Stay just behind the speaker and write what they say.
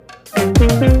Welcome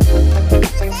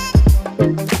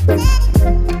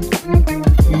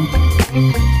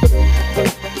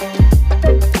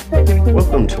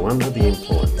to Under the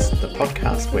Influence, the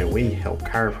podcast where we help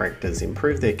chiropractors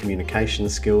improve their communication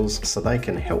skills so they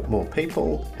can help more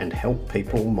people and help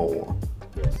people more.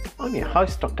 I'm your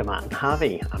host, Dr. Martin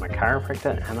Harvey. I'm a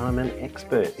chiropractor and I'm an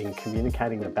expert in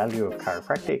communicating the value of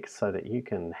chiropractic so that you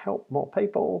can help more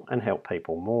people and help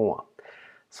people more.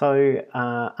 So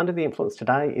Under the Influence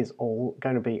today is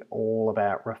going to be all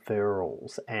about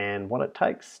referrals and what it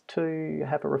takes to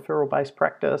have a referral-based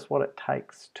practice, what it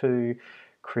takes to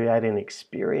create an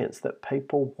experience that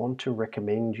people want to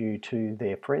recommend you to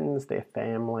their friends, their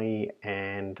family,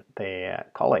 and their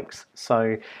colleagues.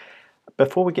 So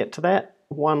before we get to that,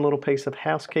 one little piece of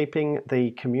housekeeping: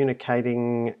 the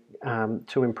Communicating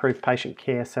to Improve Patient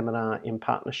Care seminar in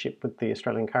partnership with the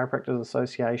Australian Chiropractors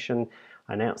Association.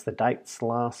 I announced the dates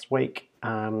last week.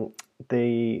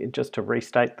 Just to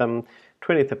restate them,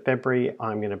 20th of February,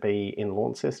 I'm going to be in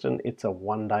Launceston. It's a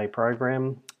one-day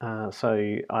program,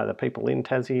 so either people in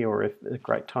Tassie or if it's a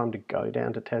great time to go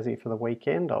down to Tassie for the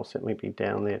weekend, I'll certainly be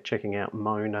down there checking out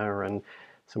Mona and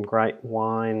some great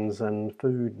wines and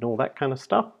food and all that kind of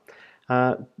stuff.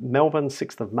 Melbourne,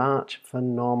 6th of March,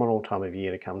 phenomenal time of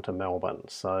year to come to Melbourne.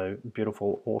 So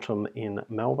beautiful autumn in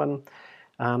Melbourne.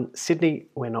 Sydney,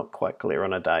 we're not quite clear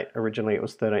on a date. Originally it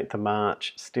was 13th of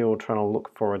March, still trying to look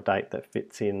for a date that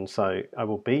fits in. So I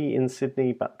will be in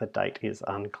Sydney, but the date is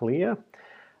unclear.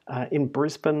 In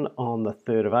Brisbane on the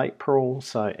 3rd of April.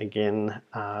 So again,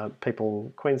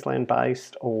 people Queensland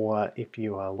based, or if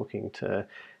you are looking to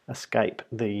escape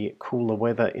the cooler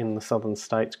weather in the southern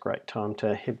states, great time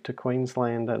to head to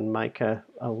Queensland and make a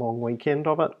long weekend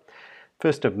of it.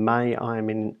 1st of May, I'm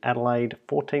in Adelaide.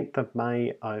 14th of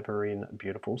May, over in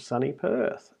beautiful sunny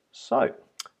Perth. So,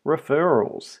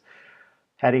 referrals.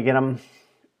 How do you get them?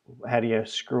 How do you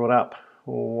screw it up?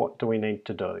 What do we need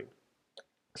to do?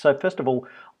 So first of all,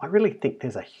 I really think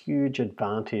there's a huge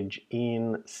advantage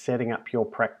in setting up your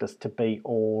practice to be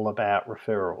all about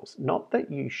referrals. Not that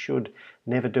you should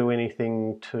never do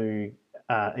anything to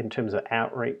in terms of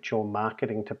outreach or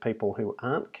marketing to people who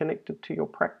aren't connected to your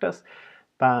practice,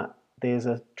 but there's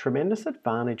a tremendous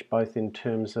advantage both in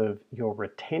terms of your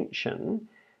retention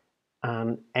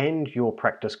and your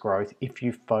practice growth if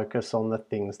you focus on the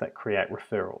things that create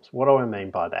referrals. What do I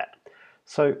mean by that?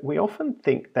 So we often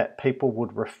think that people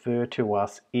would refer to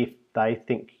us if they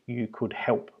think you could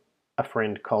help a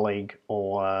friend, colleague,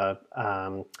 or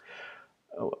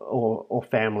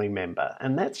family member,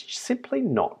 and that's simply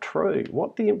not true.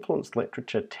 What the influence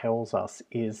literature tells us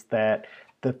is that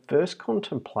the first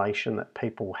contemplation that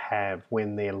people have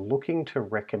when they're looking to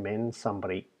recommend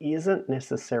somebody isn't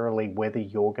necessarily whether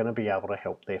you're going to be able to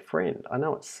help their friend. I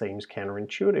know it seems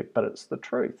counterintuitive, but it's the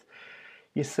truth.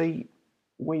 You see,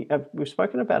 we've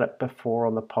spoken about it before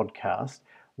on the podcast.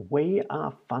 We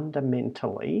are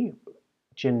fundamentally,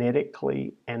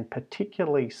 genetically, and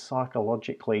particularly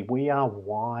psychologically, we are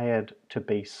wired to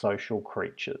be social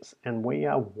creatures, and we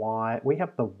have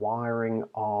the wiring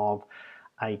of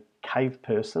a cave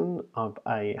person, of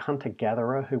a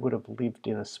hunter-gatherer who would have lived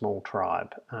in a small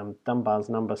tribe. Dunbar's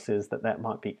number says that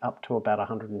might be up to about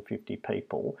 150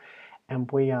 people,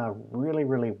 and we are really,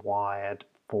 really wired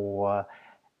for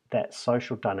that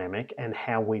social dynamic and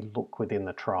how we look within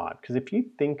the tribe. Because if you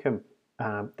think of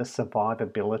the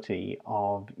survivability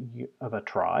of a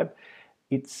tribe,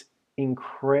 it's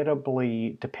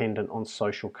incredibly dependent on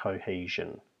social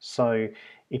cohesion. So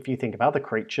if you think of other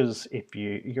creatures, if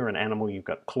you're an animal, you've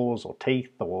got claws or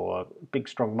teeth or big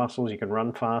strong muscles, you can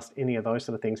run fast, any of those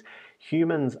sort of things.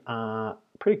 Humans are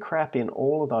pretty crap in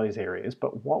all of those areas,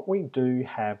 but what we do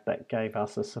have that gave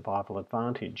us a survival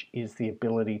advantage is the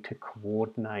ability to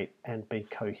coordinate and be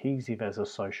cohesive as a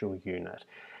social unit.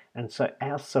 And so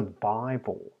our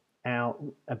survival, our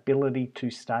ability to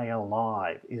stay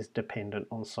alive, is dependent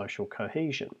on social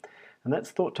cohesion. And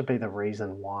that's thought to be the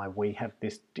reason why we have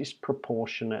this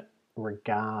disproportionate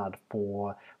regard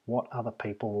for what other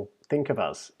people think of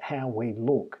us, how we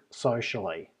look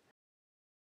socially.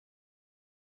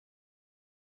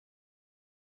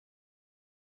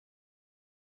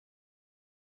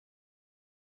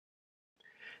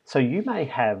 So you may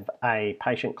have a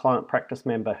patient-client practice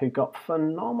member who got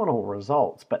phenomenal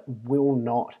results but will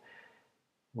not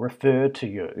refer to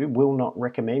you, will not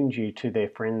recommend you to their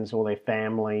friends or their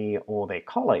family or their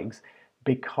colleagues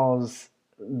because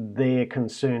they're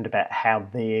concerned about how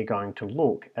they're going to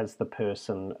look as the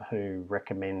person who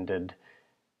recommended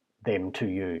them to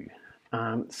you.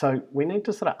 So we need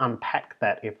to sort of unpack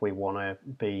that if we want to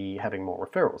be having more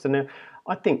referrals. And now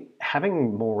I think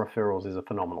having more referrals is a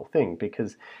phenomenal thing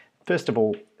because, first of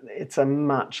all, it's a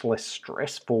much less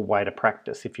stressful way to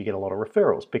practice if you get a lot of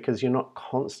referrals, because you're not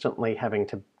constantly having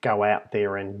to go out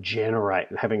there and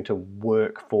having to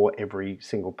work for every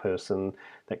single person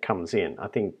that comes in. I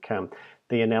think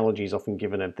the analogy is often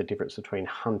given of the difference between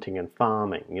hunting and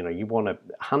farming.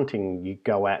 Hunting, you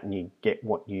go out and you get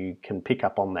what you can pick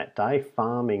up on that day.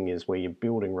 Farming is where you're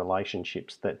building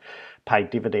relationships that pay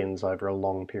dividends over a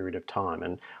long period of time.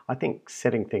 And I think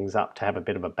setting things up to have a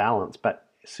bit of a balance, but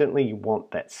certainly you want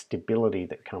that stability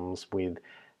that comes with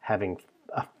having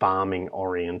a farming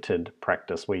oriented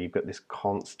practice where you've got this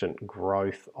constant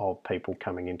growth of people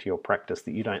coming into your practice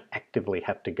that you don't actively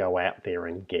have to go out there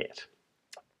and get.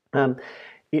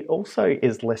 It also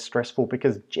is less stressful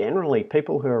because generally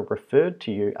people who are referred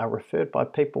to you are referred by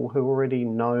people who already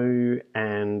know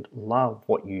and love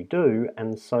what you do,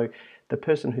 and so the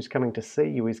person who's coming to see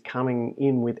you is coming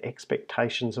in with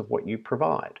expectations of what you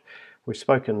provide. We've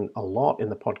spoken a lot in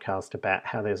the podcast about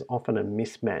how there's often a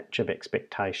mismatch of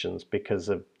expectations because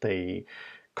of the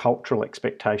cultural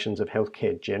expectations of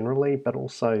healthcare generally, but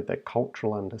also the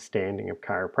cultural understanding of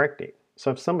chiropractic.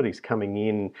 So if somebody's coming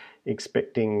in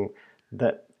expecting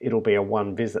that it'll be a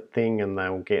one visit thing and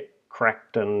they'll get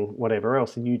cracked and whatever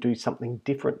else, and you do something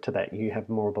different to that, you have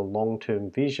more of a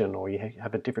long-term vision or you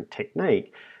have a different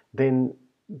technique, then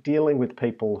dealing with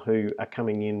people who are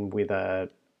coming in with a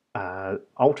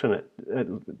alternate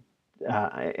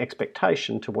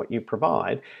expectation to what you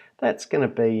provide, that's going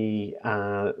to be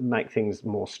make things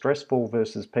more stressful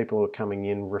versus people who are coming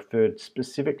in referred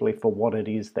specifically for what it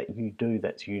is that you do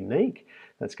that's unique.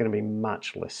 That's going to be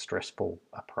much less stressful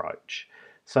approach.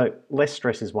 So less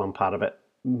stress is one part of it.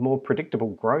 More predictable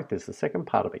growth is the second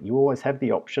part of it. You always have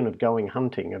the option of going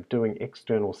hunting, of doing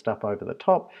external stuff over the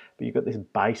top, but you've got this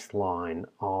baseline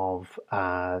of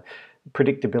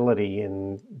predictability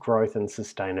in growth and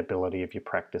sustainability of your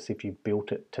practice if you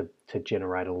built it to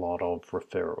generate a lot of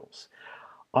referrals.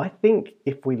 I think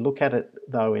if we look at it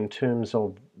though in terms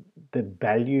of the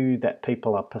value that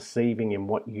people are perceiving in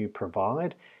what you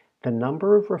provide, the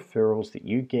number of referrals that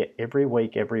you get every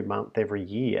week, every month, every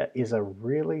year is a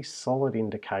really solid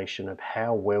indication of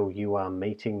how well you are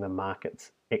meeting the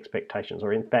market's expectations,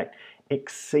 or in fact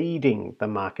exceeding the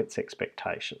market's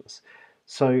expectations.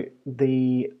 So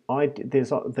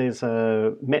there's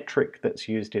a metric that's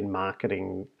used in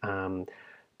marketing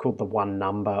called the one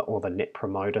number or the Net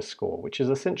Promoter Score, which is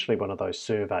essentially one of those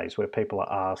surveys where people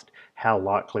are asked how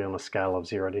likely on a scale of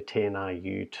 0 to 10 are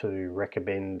you to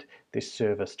recommend this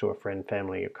service to a friend,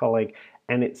 family, or colleague.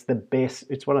 And it's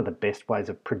one of the best ways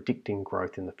of predicting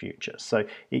growth in the future. So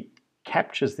it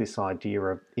captures this idea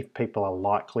of if people are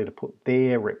likely to put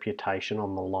their reputation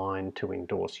on the line to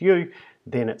endorse you,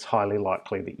 then it's highly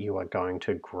likely that you are going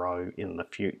to grow in the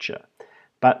future.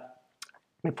 But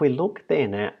if we look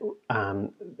then at,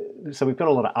 so we've got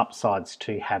a lot of upsides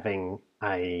to having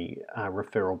a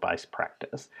referral-based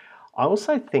practice. I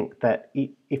also think that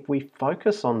if we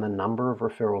focus on the number of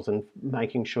referrals and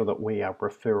making sure that we are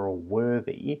referral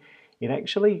worthy, it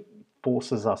actually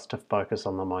forces us to focus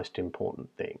on the most important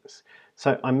things.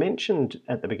 So I mentioned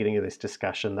at the beginning of this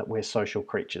discussion that we're social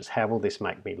creatures. How will this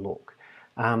make me look?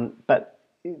 But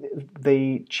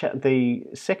the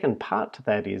second part to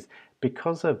that is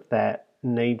because of that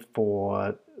need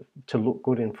to look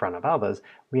good in front of others,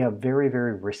 we are very,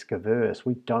 very risk averse.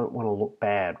 We don't want to look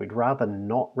bad. We'd rather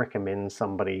not recommend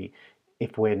somebody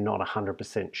if we're not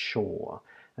 100% sure.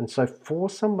 And so for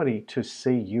somebody to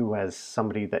see you as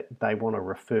somebody that they want to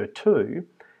refer to,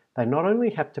 they not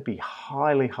only have to be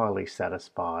highly, highly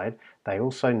satisfied, they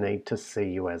also need to see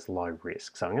you as low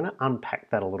risk. So I'm going to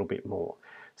unpack that a little bit more.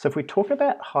 So if we talk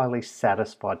about highly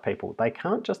satisfied people, they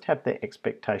can't just have their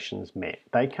expectations met.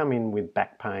 They come in with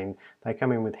back pain, they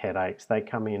come in with headaches, they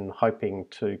come in hoping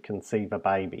to conceive a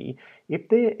baby. If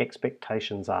their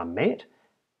expectations are met,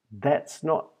 that's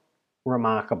not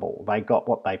remarkable. They got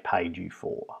what they paid you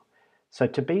for. So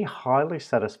to be highly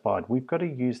satisfied, we've got to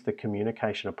use the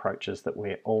communication approaches that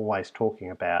we're always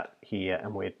talking about here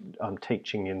and I'm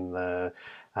teaching in the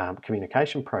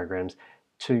communication programs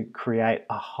to create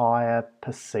a higher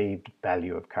perceived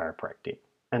value of chiropractic.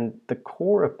 And the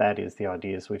core of that is the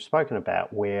ideas we've spoken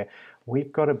about, where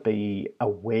we've got to be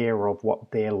aware of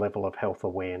what their level of health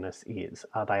awareness is.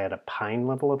 Are they at a pain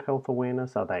level of health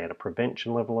awareness? Are they at a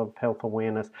prevention level of health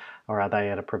awareness? Or are they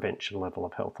at a prevention level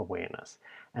of health awareness?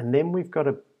 And then we've got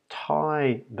to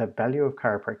tie the value of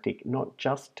chiropractic not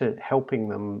just to helping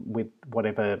them with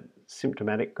whatever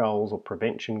symptomatic goals or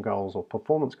prevention goals or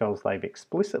performance goals they've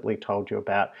explicitly told you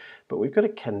about, but we've got to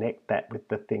connect that with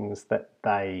the things that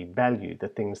they value, the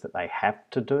things that they have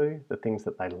to do, the things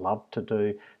that they love to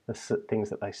do, things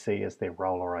that they see as their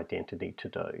role or identity to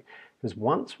do. Because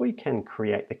once we can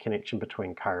create the connection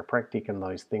between chiropractic and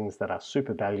those things that are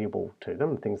super valuable to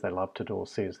them, things they love to do or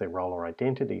see as their role or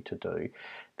identity to do,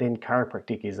 then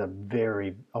chiropractic is of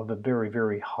a very,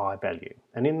 very high value.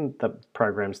 And in the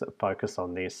programs that focus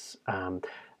on this,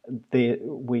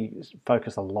 we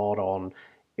focus a lot on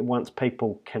once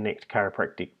people connect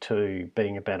chiropractic to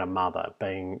being a better mother,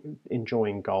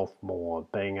 enjoying golf more,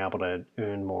 being able to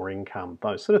earn more income,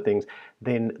 those sort of things,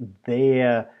 then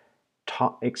their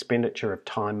expenditure of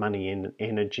time, money, and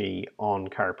energy on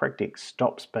chiropractic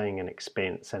stops being an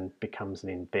expense and becomes an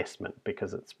investment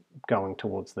because it's going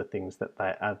towards the things that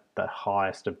they are the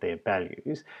highest of their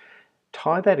values.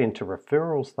 Tie that into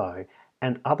referrals though,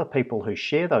 and other people who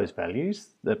share those values,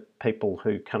 the people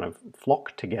who kind of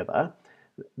flock together,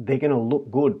 they're going to look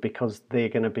good because they're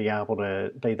going to be able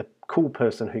to be the cool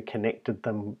person who connected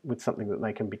them with something that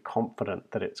they can be confident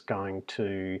that it's going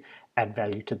to add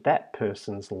value to that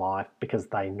person's life because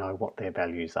they know what their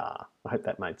values are. I hope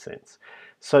that made sense.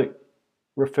 So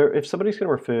if somebody's going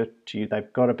to refer to you,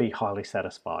 they've got to be highly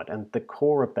satisfied, and the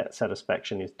core of that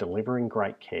satisfaction is delivering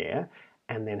great care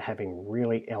and then having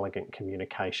really elegant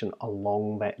communication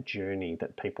along that journey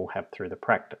that people have through the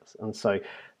practice. And so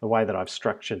the way that I've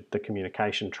structured the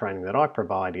communication training that I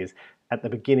provide is at the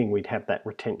beginning we'd have that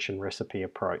retention recipe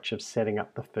approach of setting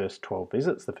up the first 12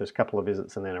 visits, the first couple of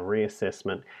visits, and then a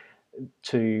reassessment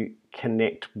to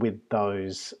connect with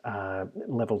those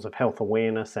levels of health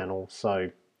awareness, and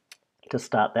also to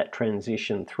start that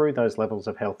transition through those levels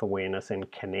of health awareness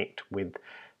and connect with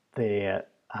their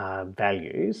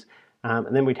values.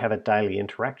 And then we'd have a daily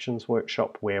interactions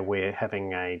workshop where we're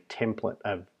having a template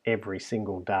of every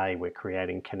single day we're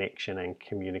creating connection and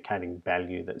communicating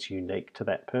value that's unique to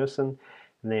that person.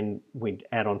 And then we'd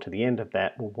add on to the end of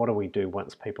that, well, what do we do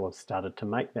once people have started to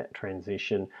make that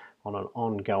transition on an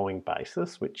ongoing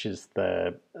basis, which is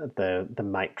the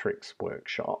matrix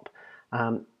workshop.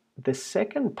 The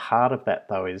second part of that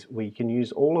though is we can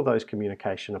use all of those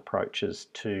communication approaches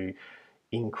to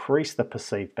increase the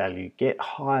perceived value, get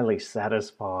highly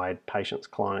satisfied patients,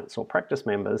 clients, or practice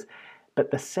members.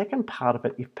 But the second part of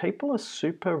it, if people are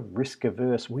super risk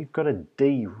averse, we've got to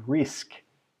de-risk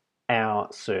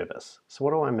our service. So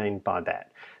what do I mean by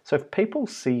that? So if people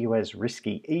see you as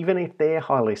risky, even if they're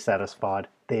highly satisfied,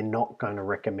 they're not going to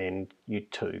recommend you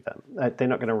to them. They're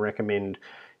not going to recommend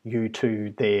you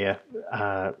to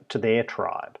their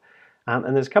tribe.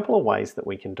 And there's a couple of ways that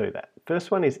we can do that.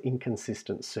 First one is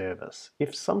inconsistent service.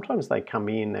 If sometimes they come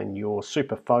in and you're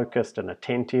super focused and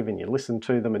attentive and you listen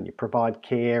to them and you provide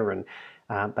care and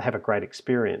they have a great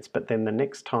experience, but then the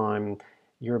next time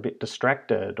you're a bit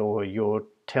distracted or you're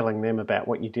telling them about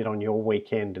what you did on your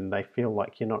weekend and they feel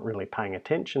like you're not really paying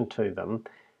attention to them,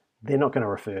 they're not going to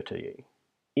refer to you.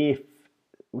 If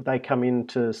they come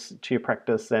into your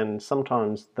practice and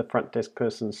sometimes the front desk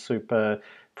person's super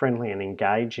friendly and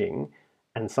engaging,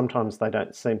 and sometimes they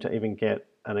don't seem to even get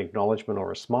an acknowledgement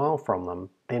or a smile from them,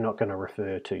 they're not going to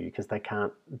refer to you because they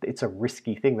can't. It's a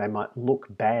risky thing. They might look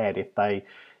bad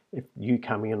if you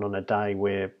come in on a day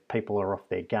where people are off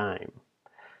their game.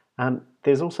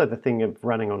 There's also the thing of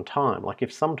running on time. Like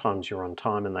if sometimes you're on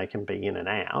time and they can be in and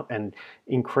out, and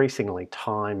increasingly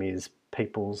time is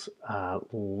people's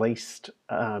least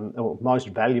or most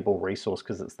valuable resource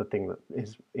because it's the thing that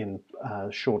is in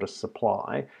shortest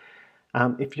supply.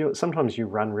 Sometimes you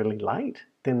run really late,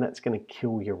 then that's going to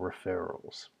kill your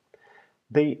referrals.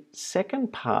 The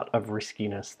second part of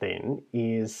riskiness then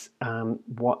is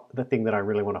the thing that I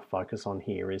really want to focus on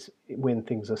here is when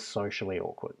things are socially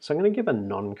awkward. So I'm going to give a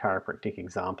non-chiropractic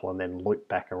example and then loop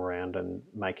back around and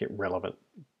make it relevant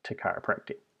to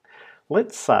chiropractic.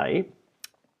 Let's say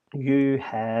you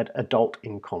had adult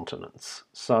incontinence.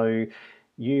 So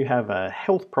you have a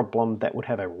health problem that would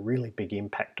have a really big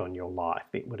impact on your life.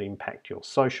 It would impact your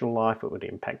social life, it would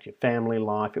impact your family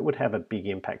life, it would have a big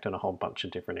impact on a whole bunch of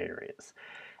different areas.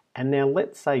 And now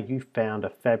let's say you found a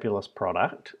fabulous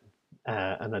product,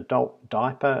 an adult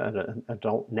diaper, an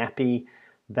adult nappy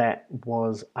that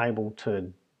was able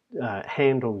to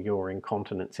handle your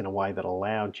incontinence in a way that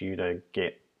allowed you to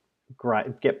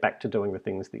get back to doing the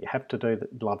things that you have to do, that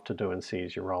you love to do and see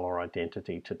as your role or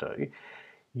identity to do.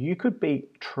 You could be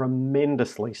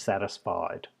tremendously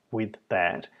satisfied with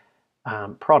that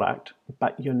product,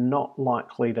 but you're not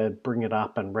likely to bring it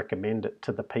up and recommend it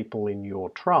to the people in your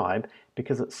tribe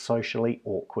because it's socially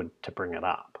awkward to bring it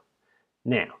up.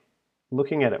 Now,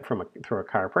 looking at it through a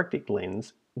chiropractic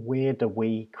lens, where do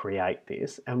we create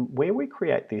this? And where we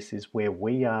create this is where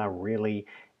we are really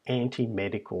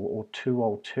anti-medical or too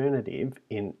alternative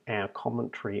in our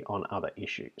commentary on other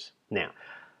issues. Now,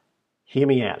 hear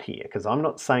me out here, because I'm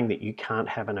not saying that you can't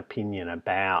have an opinion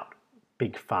about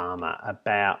big pharma,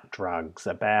 about drugs,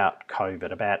 about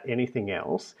COVID, about anything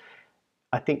else.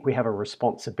 I think we have a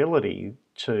responsibility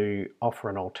to offer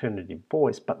an alternative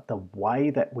voice, but the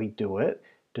way that we do it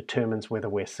determines whether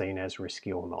we're seen as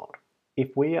risky or not.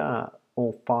 If we are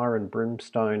all fire and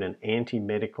brimstone and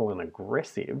anti-medical and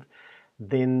aggressive,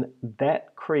 then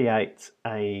that creates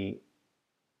a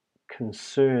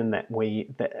concern that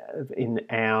in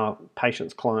our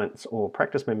patients, clients, or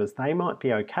practice members, they might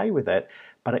be okay with it,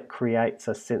 but it creates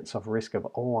a sense of risk of,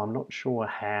 oh, I'm not sure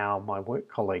how my work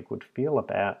colleague would feel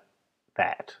about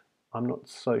that. I'm not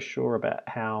so sure about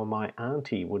how my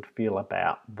auntie would feel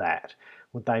about that.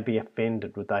 Would they be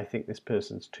offended? Would they think this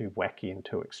person's too wacky and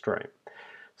too extreme?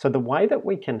 So the way that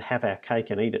we can have our cake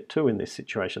and eat it too in this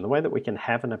situation, the way that we can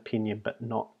have an opinion but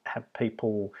not have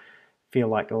people feel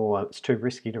like, oh, it's too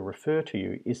risky to refer to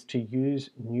you, is to use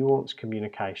nuanced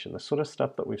communication, the sort of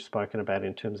stuff that we've spoken about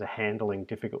in terms of handling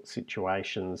difficult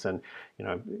situations. And,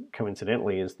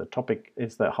 coincidentally is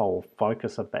the whole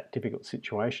focus of that difficult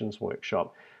situations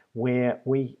workshop, where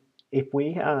if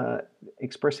we are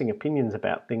expressing opinions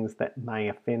about things that may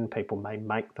offend people, may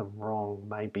make them wrong,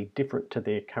 may be different to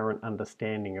their current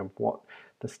understanding of what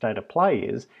the state of play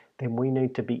is, then we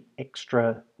need to be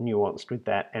extra nuanced with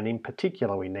that. And in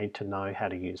particular, we need to know how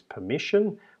to use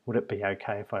permission. Would it be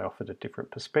okay if I offered a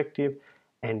different perspective?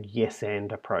 And yes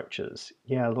and approaches.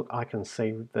 Yeah, look, I can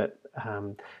see that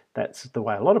that's the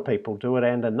way a lot of people do it.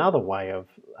 And another way of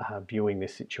viewing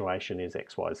this situation is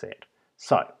XYZ.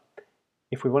 So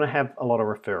if we want to have a lot of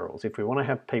referrals, if we want to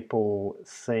have people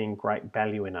seeing great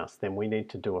value in us, then we need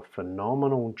to do a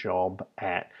phenomenal job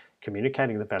at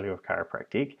communicating the value of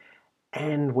chiropractic,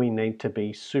 and we need to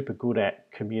be super good at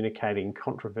communicating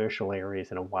controversial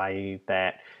areas in a way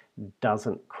that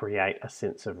doesn't create a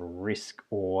sense of risk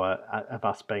or of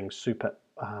us being super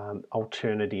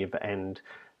alternative and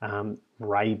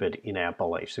rabid in our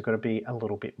beliefs. We've got to be a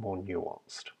little bit more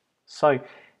nuanced. So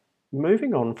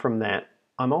moving on from that,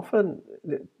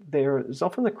 there is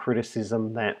often the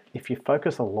criticism that if you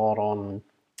focus a lot on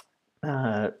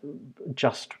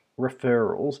just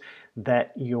referrals,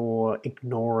 that you're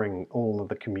ignoring all of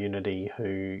the community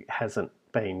who hasn't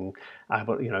been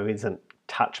able, isn't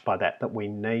touched by that we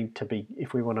need to be,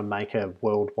 if we want to make a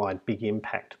worldwide big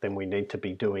impact, then we need to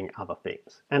be doing other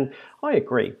things. And I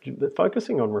agree,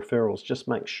 focusing on referrals just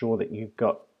makes sure that you've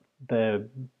got the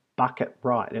bucket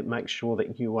right. It makes sure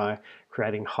that you are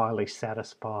creating highly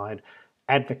satisfied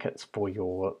advocates for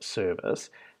your service.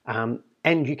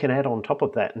 And you can add on top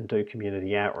of that and do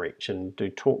community outreach and do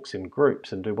talks in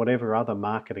groups and do whatever other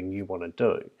marketing you want to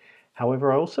do.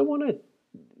 However, I also want to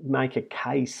make a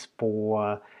case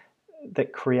for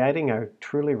that creating a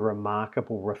truly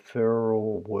remarkable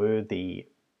referral worthy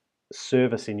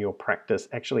service in your practice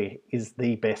actually is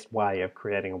the best way of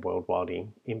creating a worldwide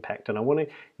impact. And I want to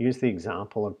use the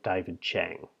example of David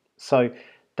Chang. So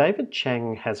David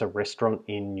Chang has a restaurant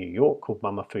in New York called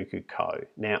Mamafuku Co.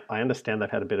 Now, I understand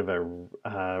they've had a bit of a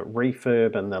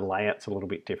refurb and the layout's a little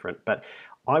bit different, but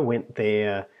I went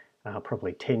there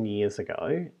probably 10 years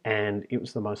ago, and it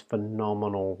was the most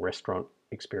phenomenal restaurant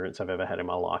experience I've ever had in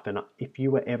my life. And if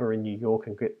you were ever in New York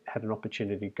and had an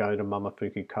opportunity to go to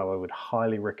Mamafuku Co, I would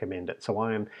highly recommend it. So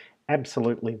I am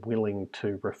absolutely willing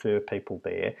to refer people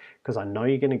there because I know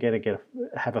you're going to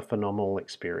have a phenomenal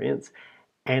experience,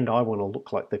 and I want to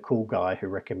look like the cool guy who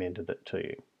recommended it to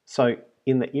you. So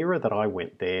in the era that I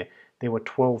went there were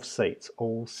 12 seats,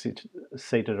 all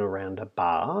seated around a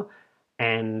bar,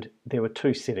 and there were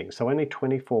 2 sittings, so only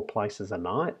 24 places a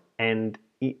night, and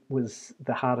it was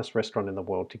the hardest restaurant in the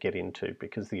world to get into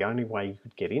because the only way you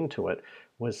could get into it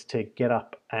was to get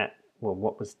up at,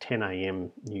 what was 10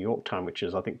 a.m. New York time, which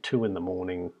is I think 2 in the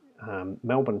morning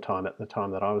Melbourne time at the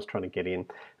time that I was trying to get in,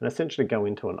 and essentially go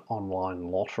into an online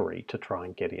lottery to try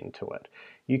and get into it.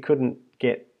 You couldn't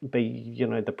be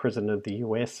the president of the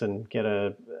US and get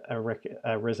a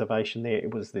reservation there.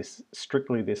 It was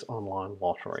strictly this online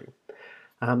lottery.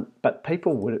 But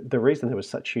the reason there was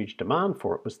such huge demand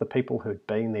for it was the people who'd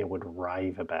been there would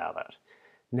rave about it.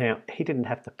 Now, he didn't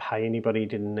have to pay anybody,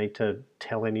 didn't need to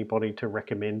tell anybody to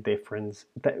recommend their friends.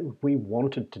 That we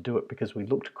wanted to do it because we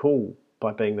looked cool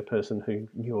by being the person who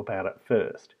knew about it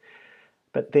first.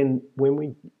 But then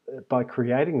by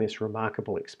creating this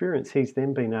remarkable experience, he's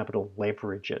then been able to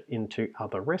leverage it into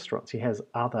other restaurants. He has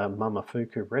other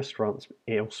Mamafuku restaurants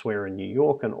elsewhere in New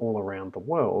York and all around the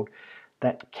world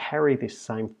that carry this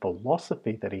same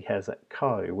philosophy that he has at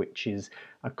Co, which is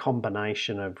a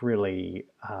combination of really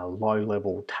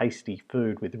low-level, tasty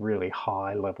food with really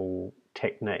high-level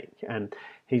technique. And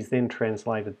he's then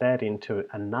translated that into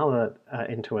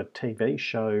into a TV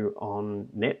show on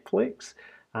Netflix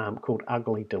called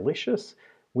Ugly Delicious,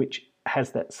 which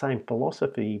has that same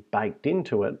philosophy baked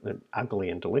into it, ugly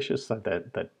and delicious, so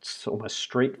that's almost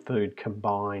street food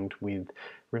combined with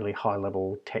really high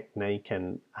level technique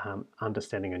and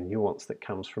understanding and nuance that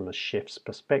comes from a chef's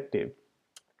perspective.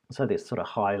 So this sort of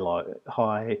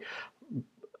highbrow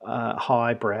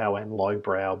and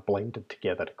lowbrow blended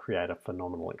together to create a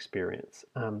phenomenal experience.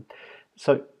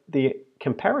 So the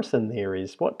comparison there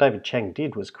is what David Chang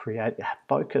did was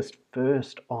focused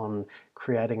first on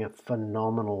creating a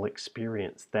phenomenal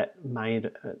experience that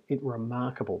made it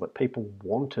remarkable, that people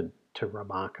wanted to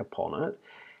remark upon it.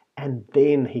 And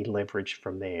then he leveraged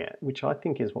from there, which I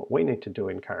think is what we need to do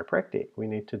in chiropractic. We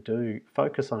need to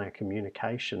focus on our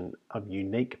communication of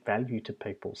unique value to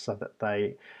people so that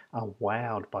they are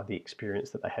wowed by the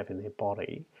experience that they have in their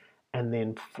body. And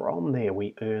then from there,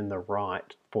 we earn the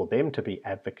right for them to be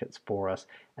advocates for us.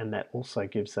 And that also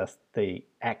gives us the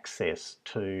access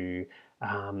to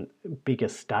bigger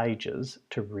stages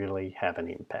to really have an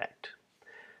impact.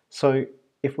 So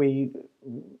if we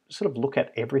sort of look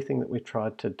at everything that we've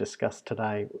tried to discuss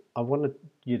today, I wanted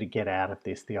you to get out of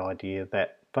this the idea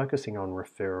that focusing on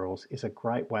referrals is a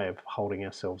great way of holding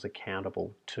ourselves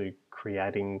accountable to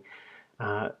creating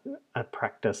a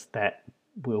practice that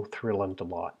will thrill and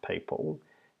delight people.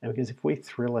 And because if we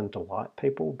thrill and delight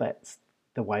people, that's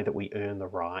the way that we earn the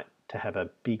right to have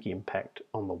a big impact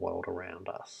on the world around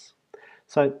us.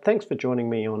 So thanks for joining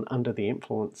me on Under the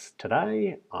Influence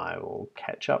today. I will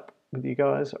catch up with you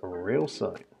guys real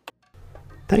soon.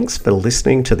 Thanks for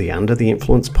listening to the Under the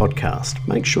Influence podcast.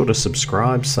 Make sure to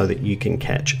subscribe so that you can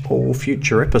catch all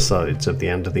future episodes of the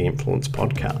Under the Influence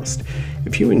podcast.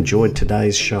 If you enjoyed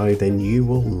today's show, then you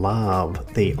will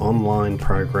love the online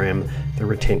program, The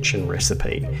Retention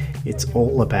Recipe. It's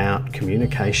all about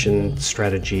communication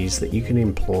strategies that you can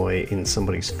employ in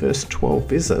somebody's first 12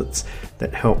 visits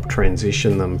that help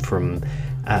transition them from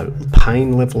a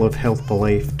pain level of health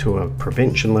belief to a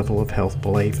prevention level of health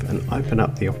belief and open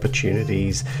up the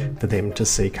opportunities for them to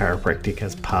see chiropractic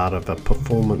as part of a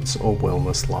performance or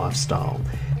wellness lifestyle.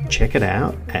 Check it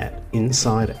out at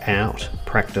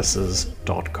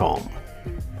insideoutpractices.com.